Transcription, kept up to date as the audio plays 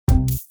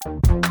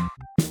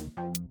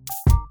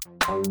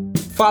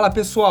Fala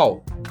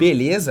pessoal,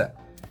 beleza?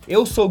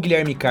 Eu sou o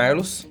Guilherme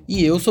Carlos.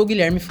 E eu sou o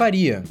Guilherme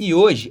Faria. E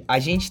hoje a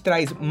gente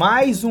traz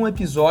mais um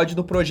episódio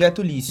do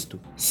Projeto Licito.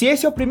 Se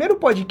esse é o primeiro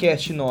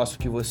podcast nosso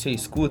que você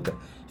escuta,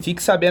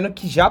 fique sabendo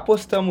que já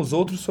postamos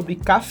outros sobre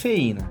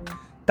cafeína.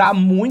 Tá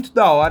muito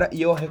da hora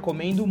e eu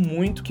recomendo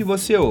muito que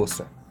você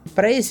ouça.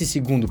 Para esse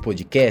segundo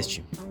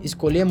podcast,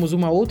 escolhemos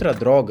uma outra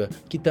droga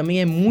que também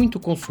é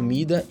muito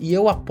consumida e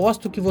eu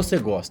aposto que você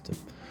gosta: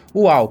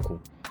 o álcool.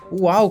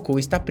 O álcool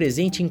está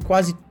presente em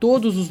quase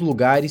todos os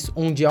lugares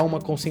onde há uma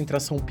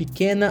concentração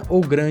pequena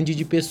ou grande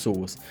de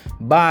pessoas.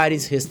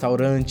 Bares,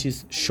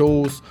 restaurantes,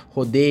 shows,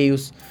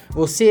 rodeios.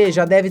 Você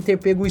já deve ter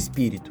pego o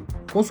espírito.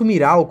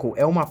 Consumir álcool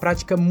é uma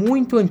prática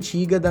muito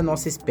antiga da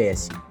nossa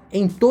espécie.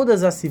 Em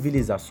todas as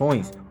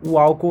civilizações, o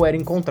álcool era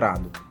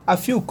encontrado. A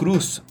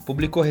Fiocruz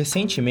publicou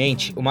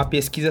recentemente uma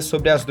pesquisa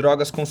sobre as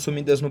drogas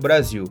consumidas no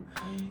Brasil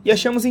e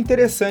achamos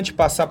interessante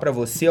passar para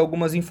você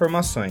algumas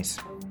informações.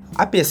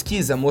 A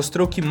pesquisa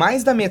mostrou que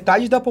mais da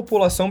metade da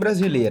população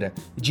brasileira,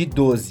 de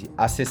 12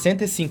 a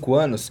 65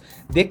 anos,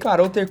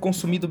 declarou ter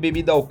consumido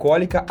bebida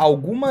alcoólica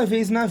alguma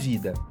vez na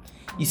vida.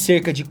 E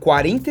cerca de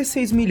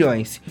 46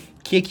 milhões,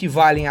 que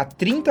equivalem a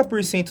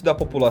 30% da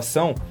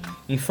população,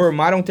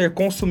 informaram ter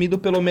consumido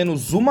pelo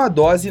menos uma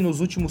dose nos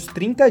últimos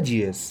 30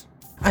 dias.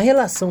 A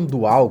relação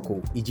do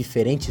álcool e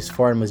diferentes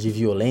formas de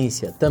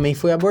violência também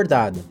foi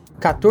abordada.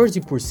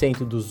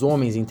 14% dos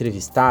homens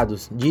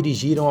entrevistados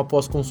dirigiram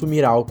após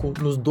consumir álcool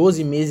nos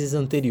 12 meses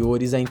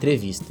anteriores à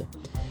entrevista.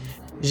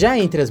 Já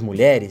entre as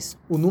mulheres,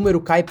 o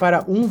número cai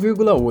para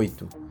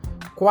 1,8%.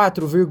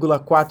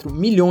 4,4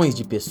 milhões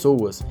de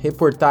pessoas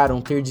reportaram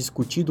ter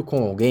discutido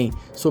com alguém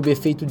sob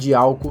efeito de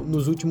álcool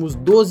nos últimos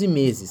 12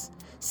 meses,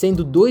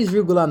 sendo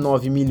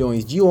 2,9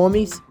 milhões de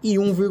homens e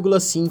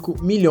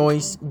 1,5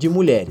 milhões de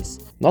mulheres.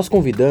 Nós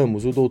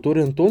convidamos o Dr.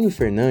 Antônio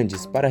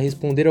Fernandes para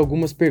responder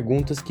algumas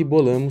perguntas que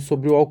bolamos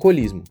sobre o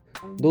alcoolismo.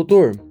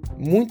 Doutor,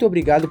 muito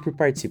obrigado por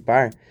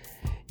participar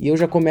e eu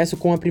já começo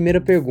com a primeira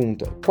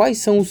pergunta. Quais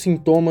são os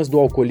sintomas do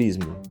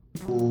alcoolismo?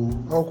 O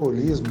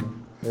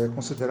alcoolismo é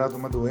considerado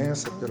uma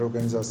doença pela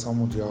Organização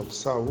Mundial de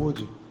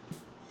Saúde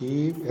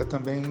e é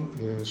também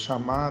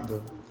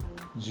chamada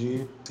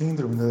de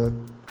síndrome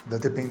da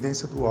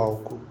dependência do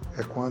álcool.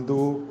 É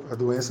quando a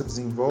doença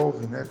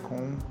desenvolve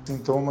com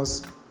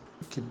sintomas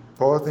que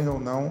podem ou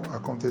não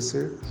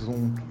acontecer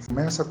juntos.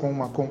 Começa com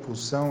uma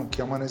compulsão,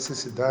 que é uma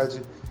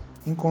necessidade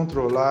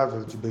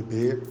incontrolável de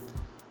beber.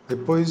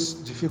 Depois,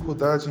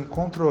 dificuldade em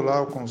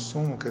controlar o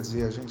consumo, quer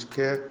dizer, a gente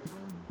quer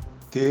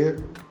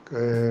ter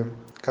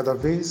cada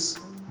vez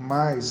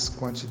mais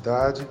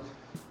quantidade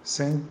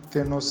sem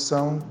ter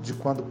noção de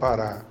quando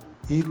parar.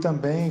 E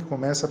também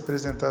começa a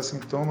apresentar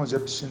sintomas de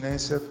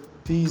abstinência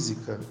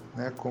física,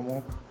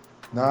 como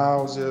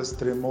náuseas,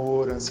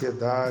 tremor,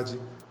 ansiedade,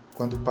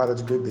 quando para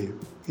de beber.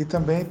 E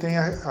também tem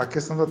a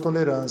questão da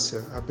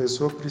tolerância. A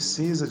pessoa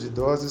precisa de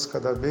doses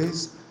cada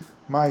vez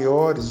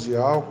maiores de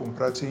álcool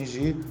para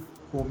atingir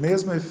o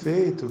mesmo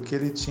efeito que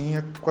ele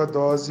tinha com a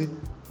dose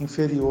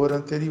inferior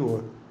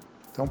anterior.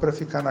 Então, para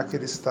ficar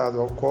naquele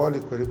estado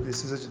alcoólico, ele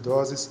precisa de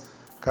doses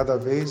cada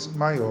vez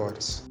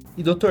maiores.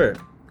 E doutor,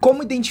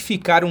 como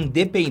identificar um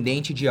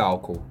dependente de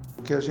álcool?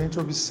 O que a gente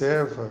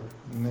observa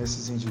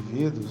nesses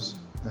indivíduos,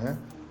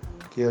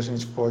 que a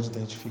gente pode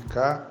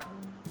identificar,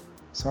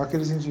 são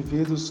aqueles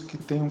indivíduos que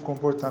têm um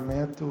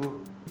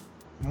comportamento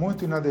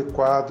muito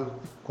inadequado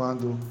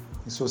quando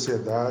em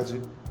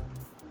sociedade,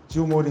 de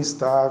humor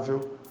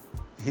instável,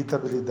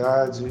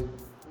 irritabilidade,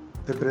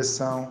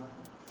 depressão,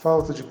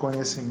 falta de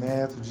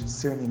conhecimento, de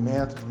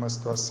discernimento de uma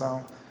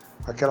situação,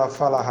 aquela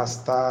fala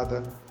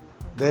arrastada,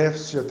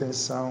 déficit de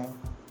atenção,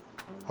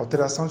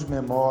 alteração de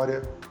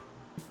memória,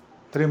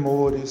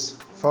 tremores,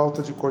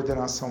 falta de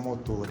coordenação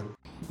motora.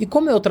 E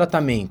como é o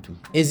tratamento?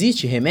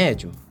 Existe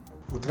remédio?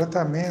 O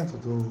tratamento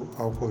do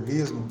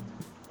alcoolismo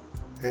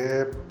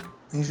é,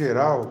 em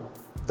geral,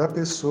 da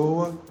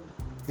pessoa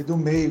e do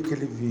meio que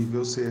ele vive,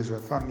 ou seja, a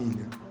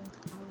família.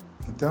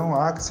 Então,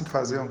 há que se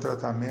fazer um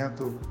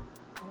tratamento,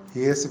 e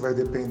esse vai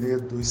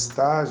depender do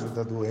estágio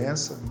da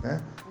doença,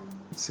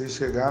 Se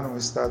chegar num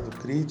estado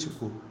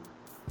crítico,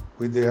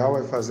 o ideal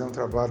é fazer um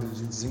trabalho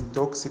de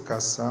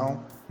desintoxicação,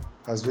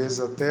 às vezes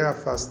até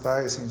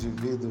afastar esse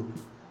indivíduo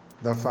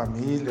da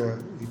família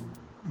e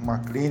uma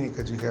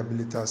clínica de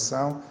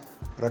reabilitação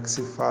para que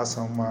se faça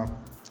uma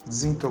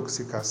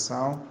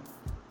desintoxicação.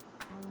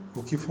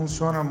 O que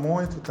funciona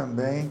muito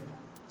também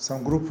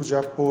são grupos de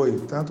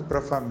apoio, tanto para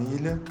a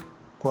família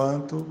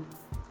quanto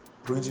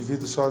para o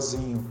indivíduo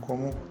sozinho,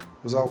 como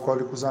os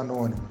alcoólicos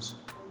anônimos.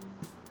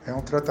 É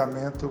um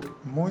tratamento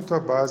muito à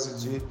base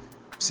de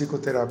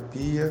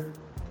psicoterapia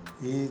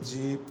e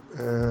de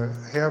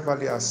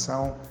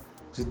reavaliação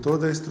de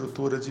toda a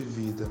estrutura de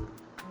vida.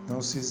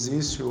 Não se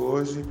existe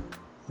hoje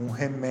um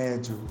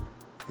remédio,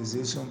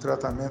 existe um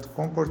tratamento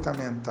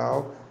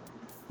comportamental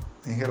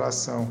em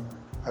relação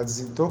à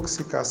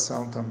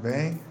desintoxicação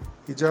também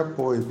e de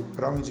apoio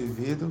para o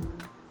indivíduo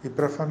e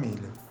para a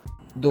família.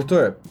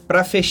 Doutor,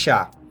 para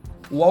fechar,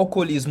 o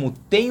alcoolismo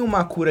tem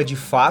uma cura de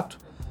fato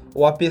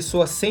ou a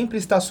pessoa sempre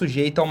está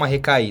sujeita a uma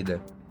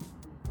recaída?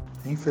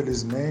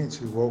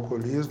 Infelizmente, o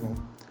alcoolismo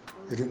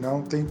ele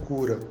não tem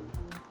cura.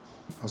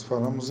 Nós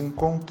falamos em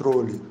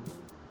controle.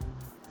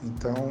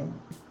 Então,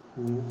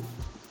 o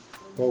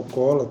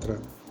alcoólatra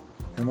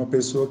é uma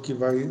pessoa que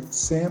vai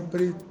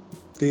sempre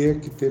ter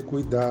que ter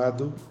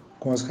cuidado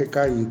com as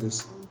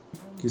recaídas,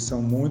 que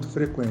são muito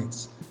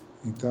frequentes.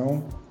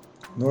 Então,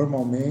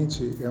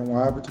 normalmente é um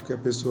hábito que a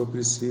pessoa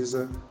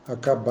precisa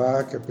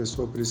acabar, que a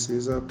pessoa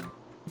precisa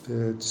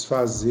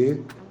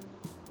desfazer,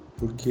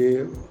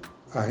 porque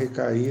a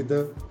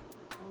recaída,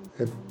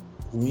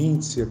 o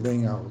índice é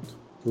bem alto.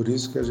 Por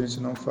isso que a gente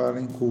não fala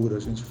em cura, a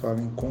gente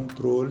fala em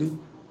controle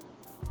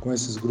com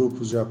esses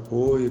grupos de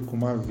apoio, com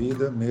uma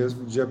vida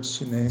mesmo de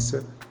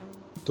abstinência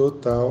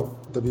total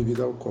da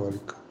bebida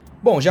alcoólica.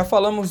 Bom, já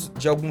falamos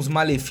de alguns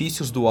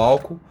malefícios do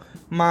álcool,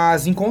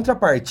 mas em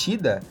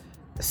contrapartida,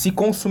 se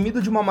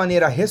consumido de uma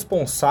maneira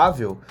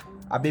responsável,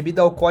 a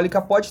bebida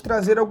alcoólica pode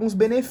trazer alguns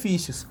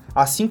benefícios,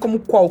 assim como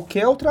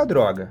qualquer outra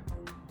droga.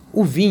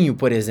 O vinho,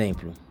 por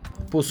exemplo,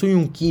 possui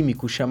um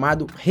químico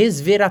chamado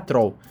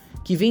resveratrol,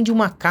 que vem de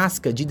uma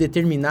casca de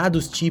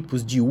determinados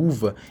tipos de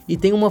uva e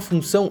tem uma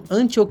função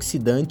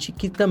antioxidante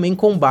que também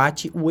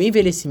combate o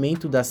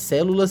envelhecimento das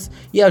células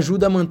e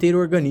ajuda a manter o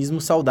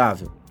organismo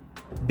saudável.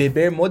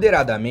 Beber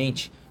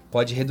moderadamente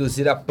pode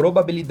reduzir a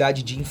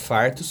probabilidade de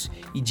infartos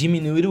e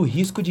diminuir o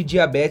risco de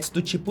diabetes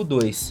do tipo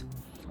 2.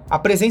 A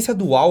presença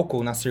do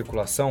álcool na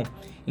circulação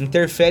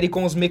interfere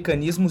com os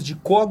mecanismos de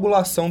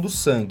coagulação do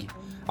sangue,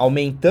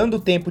 aumentando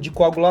o tempo de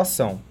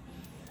coagulação.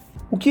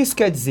 O que isso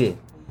quer dizer?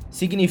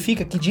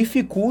 Significa que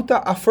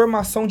dificulta a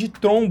formação de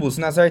trombos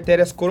nas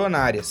artérias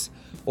coronárias,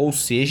 ou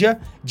seja,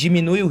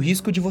 diminui o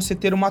risco de você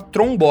ter uma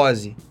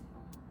trombose.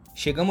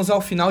 Chegamos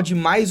ao final de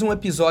mais um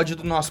episódio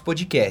do nosso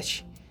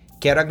podcast.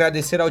 Quero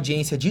agradecer a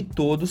audiência de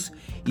todos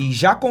e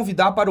já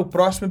convidar para o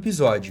próximo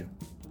episódio.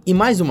 E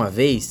mais uma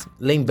vez,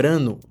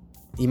 lembrando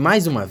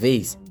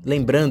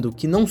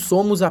que não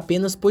somos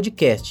apenas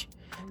podcast.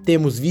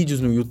 Temos vídeos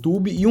no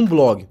YouTube e um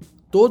blog.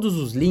 Todos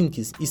os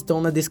links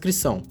estão na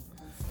descrição.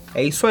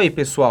 É isso aí,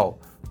 pessoal.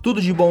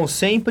 Tudo de bom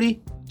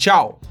sempre.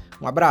 Tchau.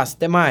 Um abraço,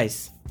 até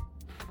mais.